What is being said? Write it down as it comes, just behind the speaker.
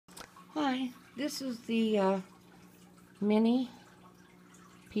Hi, this is the mini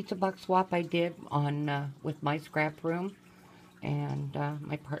pizza box swap I did on with my scrap room, and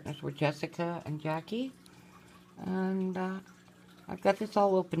my partners were Jessica and Jackie, and I've got this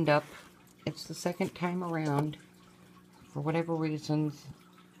all opened up. It's the second time around. For whatever reasons,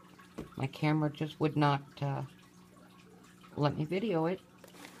 my camera just would not let me video it.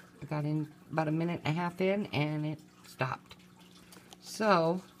 I got in about a minute and a half in, and it stopped.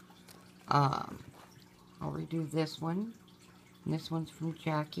 So, I'll redo this one. And this one's from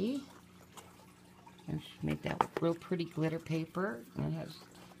Jackie. And she made that with real pretty glitter paper. And it has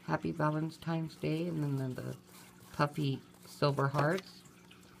Happy Valentine's Day and then the puffy silver hearts.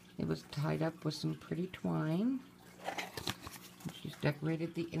 It was tied up with some pretty twine. And she's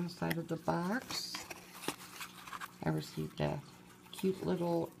decorated the inside of the box. I received a cute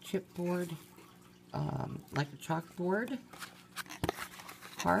little chipboard, like a chalkboard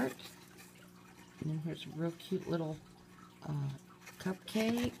heart. And then here's a real cute little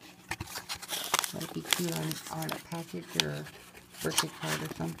cupcake. That'd be cute on a package or birthday card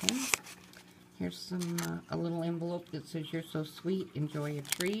or something. Here's some a little envelope that says "You're so sweet, enjoy a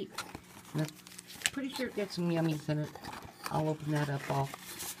treat." And I'm pretty sure it gets some yummies in it. I'll open that up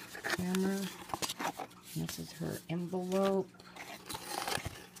off camera. And this is her envelope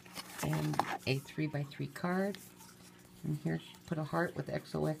and a 3x3 card. And here she put a heart with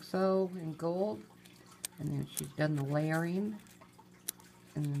XOXO in gold. And then she's done the layering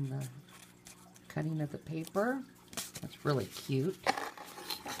and then the cutting of the paper. That's really cute.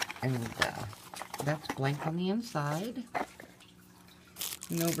 And that's blank on the inside.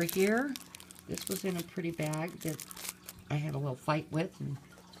 And over here, this was in a pretty bag that I had a little fight with, and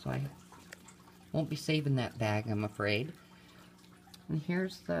so I won't be saving that bag, I'm afraid. And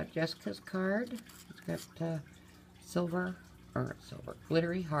here's Jessica's card. It's got silver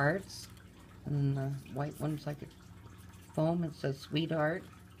glittery hearts. And the white one's like a foam. It says "Sweetheart."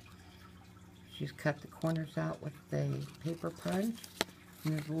 She's cut the corners out with a paper punch.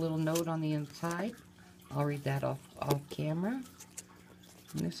 And there's a little note on the inside. I'll read that off camera.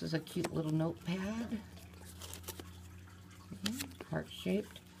 And this is a cute little notepad.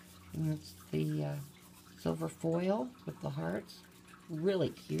 Heart-shaped. And it's the silver foil with the hearts. Really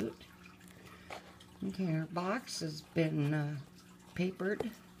cute. Okay, her box has been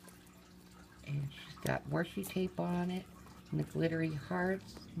papered. And she's got washi tape on it, and the glittery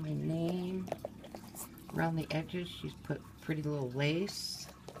hearts, my name. Around the edges, she's put pretty little lace.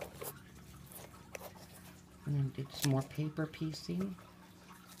 And then did some more paper piecing.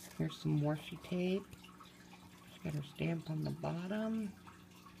 Here's some washi tape. She's got her stamp on the bottom.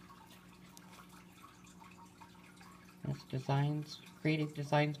 That's Creative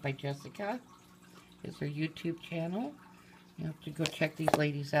Designs by Jessica. Is her YouTube channel. You have to go check these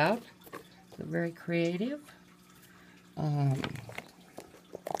ladies out. They're very creative.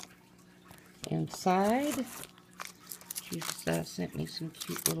 Inside, she's sent me some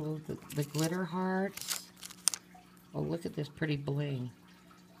cute little the glitter hearts. Oh, look at this pretty bling.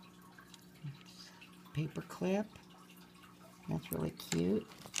 Paper clip. That's really cute.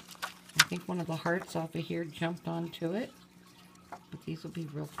 I think one of the hearts off of here jumped onto it. But these will be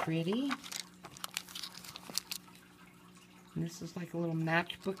real pretty. And this is like a little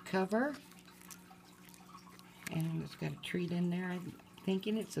matchbook cover. And it's got a treat in there. I'm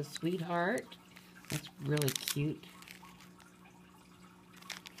thinking it's a sweetheart. That's really cute.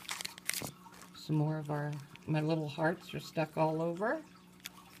 Some more of my little hearts are stuck all over.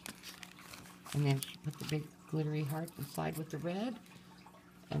 And then she put the big glittery heart inside with the red.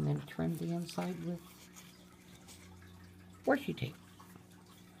 And then trimmed the inside with washi tape.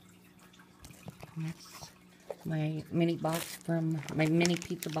 And that's my mini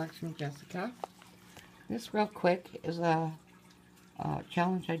pizza box from Jessica. This real quick is a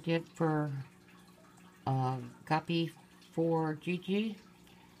challenge I did for copy for Gigi,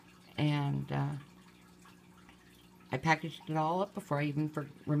 and I packaged it all up before I even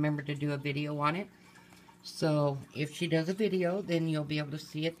remembered to do a video on it. So if she does a video, then you'll be able to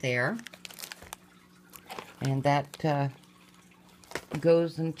see it there. And that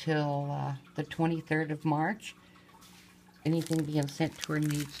goes until the 23rd of March. Anything being sent to her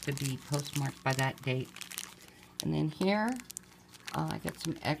needs to be postmarked by that date. And then here, I got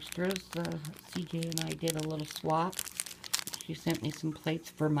some extras. CJ and I did a little swap. She sent me some plates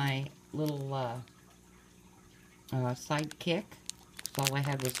for my little sidekick. So all I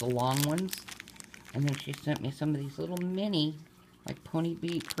had was the long ones. And then she sent me some of these little mini, like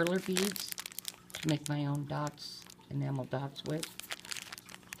perler beads to make my own dots, enamel dots with.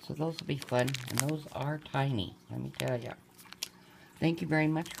 So those will be fun. And those are tiny, let me tell you. Thank you very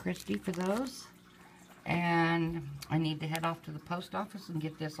much, Christy, for those. And I need to head off to the post office and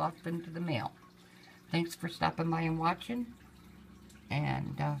get this off into the mail. Thanks for stopping by and watching.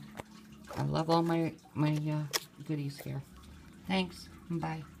 And I love all my goodies here. Thanks.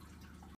 Bye.